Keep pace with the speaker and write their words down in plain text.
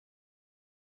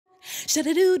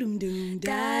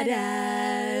Sha-da-doo-dum-dum-da-da.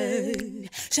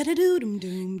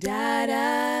 Sha-da-doo-dum-dum-da-da.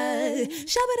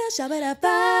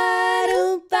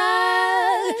 Shabba-da-shabba-da-ba-dum-ba.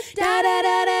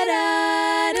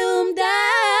 Da-da-da-da-da-dum-da.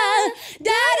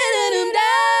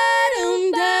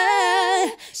 Da-da-da-dum-da-dum-da.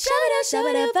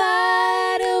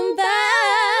 Shabba-da-shabba-da-ba-dum-ba.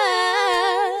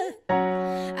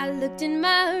 I looked in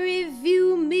my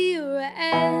review mirror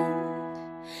and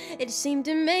it seemed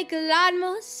to make a lot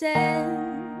more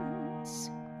sense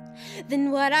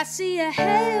than what I see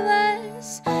ahead of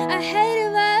us, ahead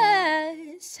of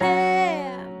us.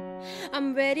 Hey,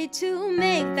 I'm ready to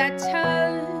make that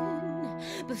turn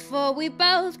before we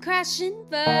both crash and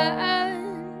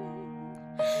burn.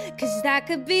 'Cause that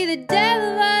could be the death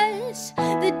of us,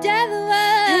 the death of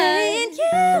us. And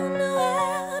you know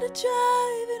how to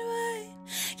drive it right.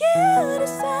 You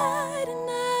decided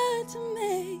not to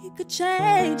make a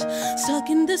change, stuck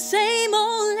in the same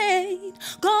old lane,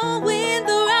 going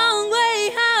the wrong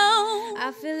way home.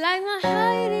 I feel like my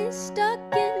heart is stuck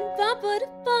in bumper to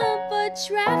bumper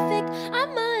traffic.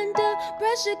 I'm under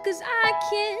pressure 'cause I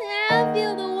can't have you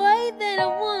the way that I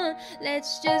want.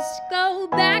 Let's just go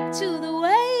back to the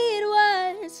way it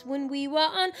was when we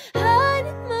were on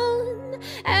honeymoon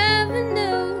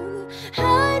avenue,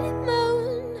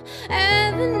 honeymoon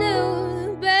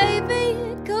avenue. Baby,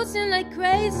 coasting like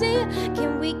crazy.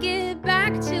 Can we get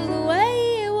back to the way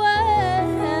it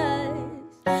was?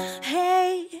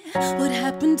 Hey, what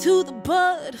happened to the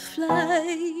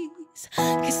butterflies?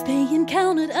 'Cause they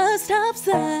encountered a stop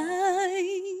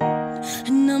sign,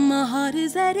 and now my heart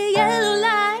is at a yellow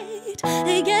light,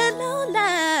 a yellow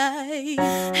light.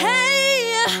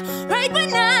 Hey, right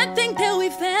when I think that we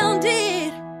found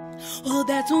it, well,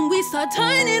 that's when we start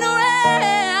turning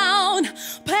around.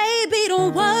 Baby,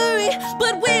 don't worry,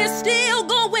 but we're still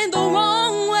going the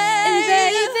wrong way. And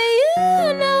baby,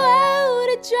 you know how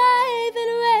to drive in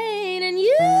rain, and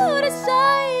you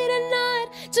decided not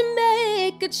to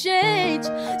make a change,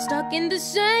 stuck in the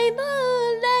same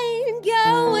old lane,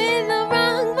 going the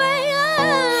wrong way.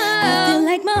 I feel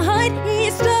like my heart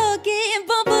is stuck in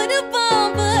bumper to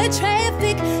bumper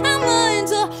traffic. I'm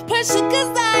under pressure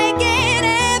 'cause I can't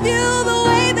have you the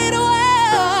way that I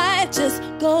want. Just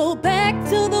go back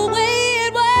to the way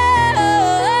it was.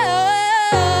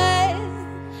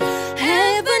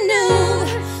 Avenue,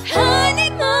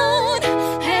 honeymoon,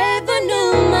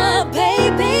 avenue, my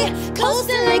baby,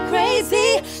 coasting like crazy.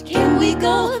 Can we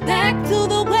go back to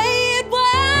the way it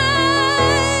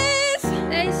was?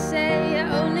 They say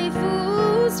only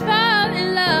fools fall in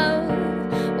love.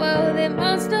 Well, they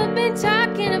must have been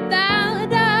talking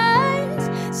about us.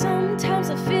 Sometimes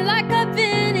I feel like I've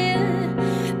been here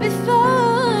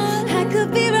before. I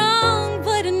could be wrong,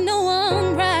 but I know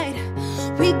I'm right.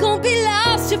 We gon' be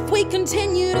lost if we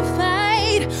continue to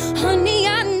fight. Honey,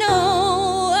 I know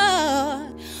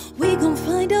we gon'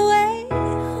 find a way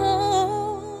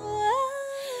home.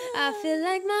 I feel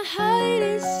like my heart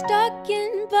is stuck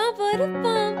in bumper to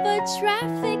bumper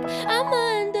traffic. I'm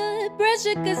under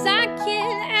pressure 'cause I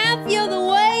can't have you the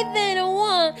way that I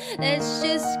want. Let's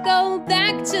just go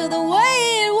back to the way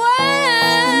it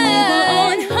was. We were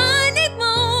on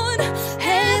honeymoon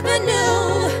avenue,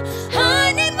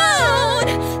 honeymoon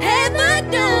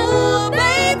avenue,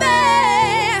 baby,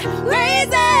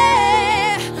 crazy.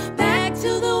 Back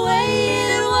to the way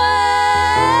it was.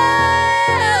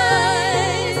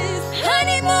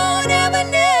 Honeymoon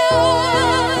avenue,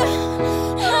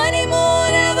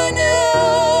 honeymoon avenue.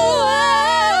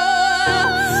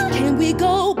 Can we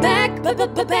go back,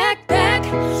 back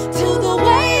to the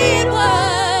way it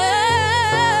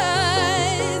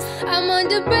was? I'm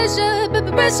under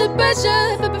pressure, pressure.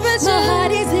 My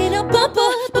heart is in a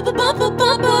bumper,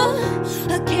 bumper.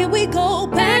 Can we go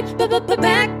back,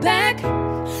 back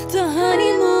to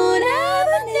honeymoon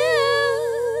avenue?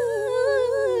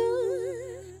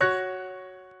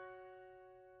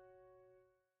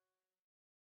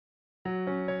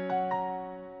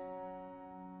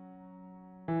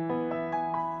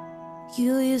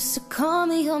 You used to call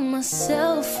me on my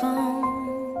cell phone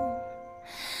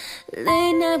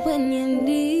late night when you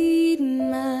need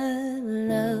my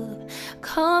love.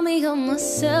 Call me on my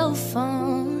cell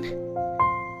phone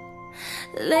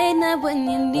late night when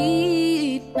you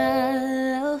need my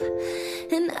love.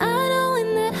 And I know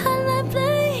when that hotline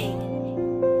bling,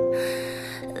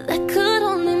 that could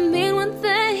only mean one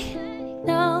thing,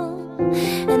 no.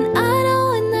 And I know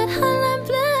when that hotline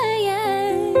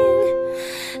bling,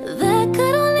 that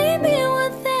could only mean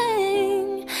one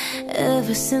thing.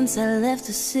 Ever since I left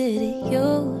the city, you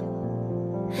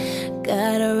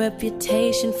got a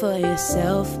reputation for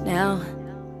yourself now.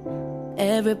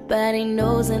 Everybody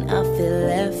knows and I feel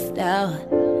left out.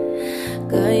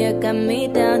 Girl, you got me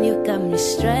down, you got me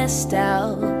stressed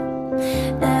out.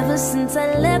 Ever since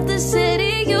I left the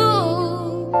city,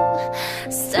 you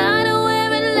started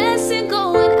wearing less and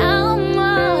going out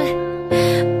more.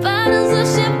 Bottles of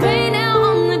champagne out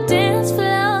on the dance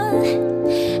floor,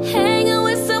 hanging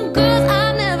with some girls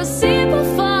I've never seen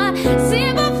before.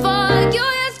 You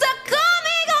used to call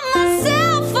me on my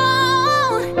cell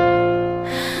phone,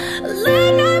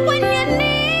 late night when you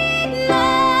need my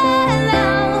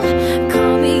love.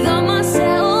 Call me on my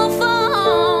cell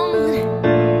phone,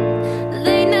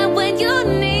 late night when you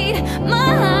need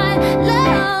my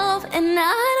love. And I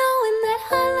know when that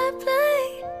highlight play,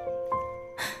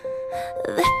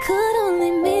 that could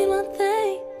only mean one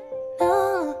thing, no.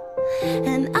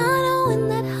 And I know when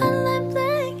that highlight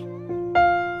play,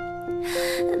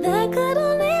 that could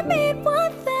only mean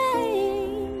one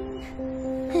thing.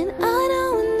 And I know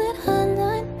when that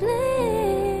highlight play.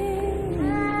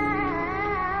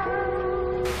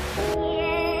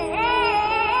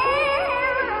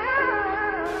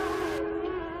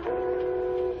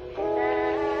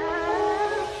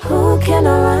 Who can I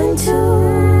run to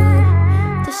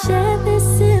share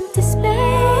this empty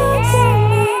space?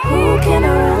 Who can I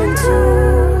run to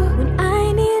when I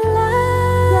need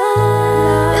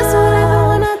love? It's whatever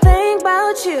when I think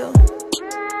about you.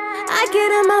 I get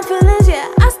in my feelings, yeah.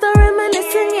 I start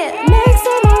reminiscing, yeah. Next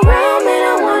time around, man,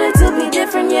 I want it to be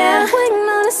different, yeah. Waiting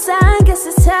on the sign, guess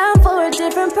it's time for a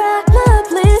different path. Love,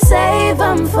 please save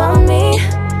them for me.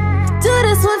 Do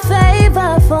this one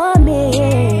favor for me.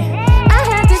 I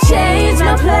had to change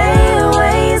my play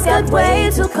ways, got way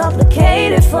too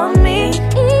complicated for me.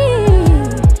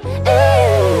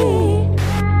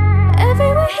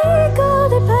 Everywhere he go,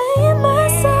 they playing my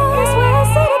song. That's why I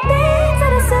say the things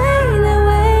that I say that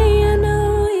way. I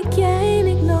know you can't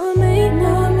ignore me.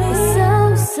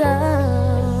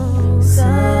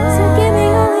 So give me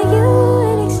only you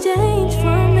in exchange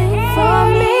for me.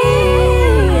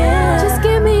 Yeah. Just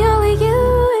give me only you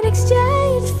in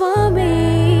exchange for me.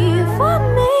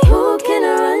 Who can I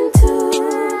run to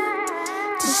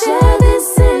share this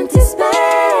empty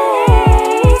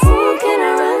space? Who can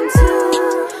I run to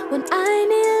when I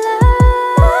need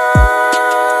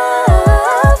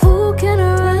love? Who can I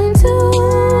run to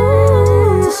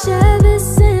share this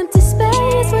empty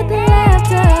space with the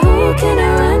laughter? Who can I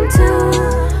run to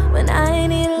when I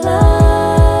need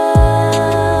love?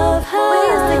 We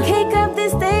used to kick up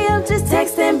this day of just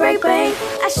text and break bank.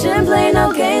 I shouldn't play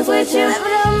no games with you.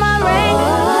 Level up my rank.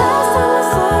 Last time I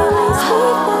saw you last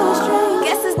week, that was strange.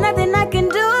 Guess there's nothing I can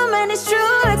do, man, it's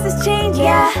true, it's change,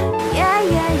 yeah.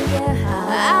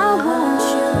 I want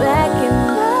you back in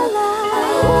my life.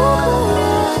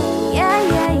 Yeah.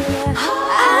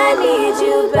 I need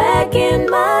you back in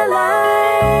my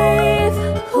life.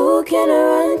 Who can I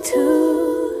run to?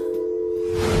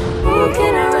 Who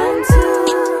can I run to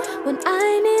when I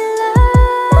need love?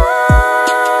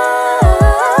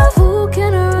 Who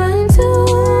can I run to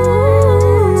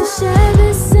share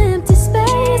this empty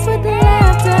space with the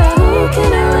laughter? Who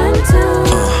can I run to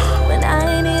when I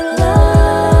need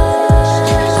love?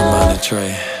 I'm on the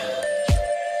tray,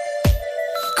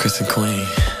 Chris and Queen.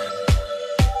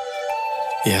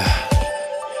 Yeah.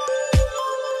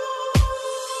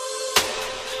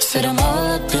 Said I'm all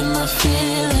up in my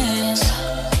feelings.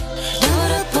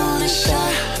 Load up on a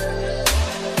shot.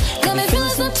 Got me feeling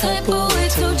some type of way.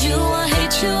 Told you I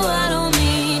hate you, I don't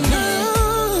mean it.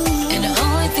 And the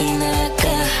only thing that I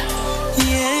got, is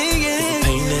the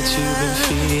pain that you've been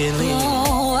feeling.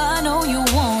 Oh, I know you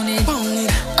want it.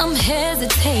 I'm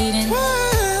hesitating.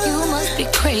 You must be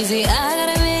crazy. I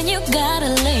gotta admit, you gotta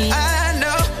leave. I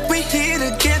know we're here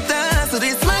together, so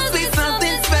this must be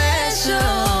something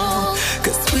special.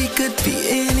 Cause we could be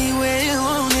anywhere you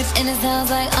want it. And it sounds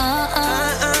like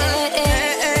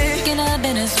picking up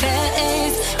in his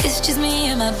face. It's just me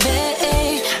and my bed.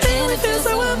 And it feels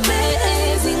so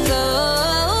amazing. Go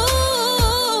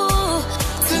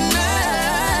tonight.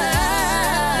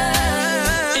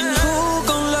 And who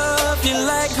gon' love you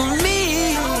like me?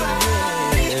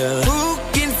 Who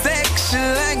can sex you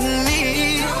like me?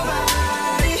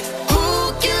 Who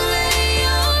can lay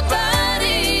your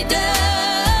body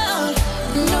down?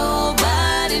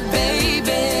 nobody,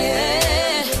 baby.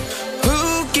 Who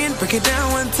can break it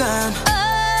down one time?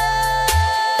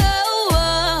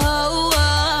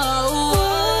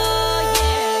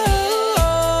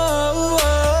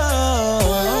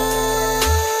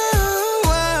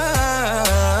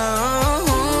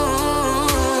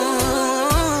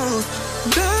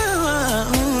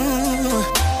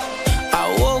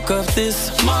 This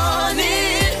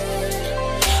morning,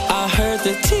 I heard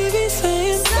the TV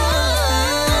saying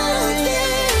something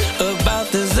about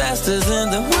disasters in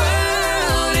the world.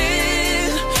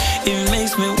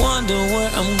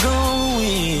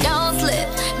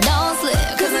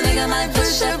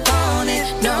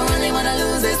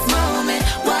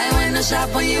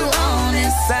 stop when you on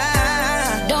inside.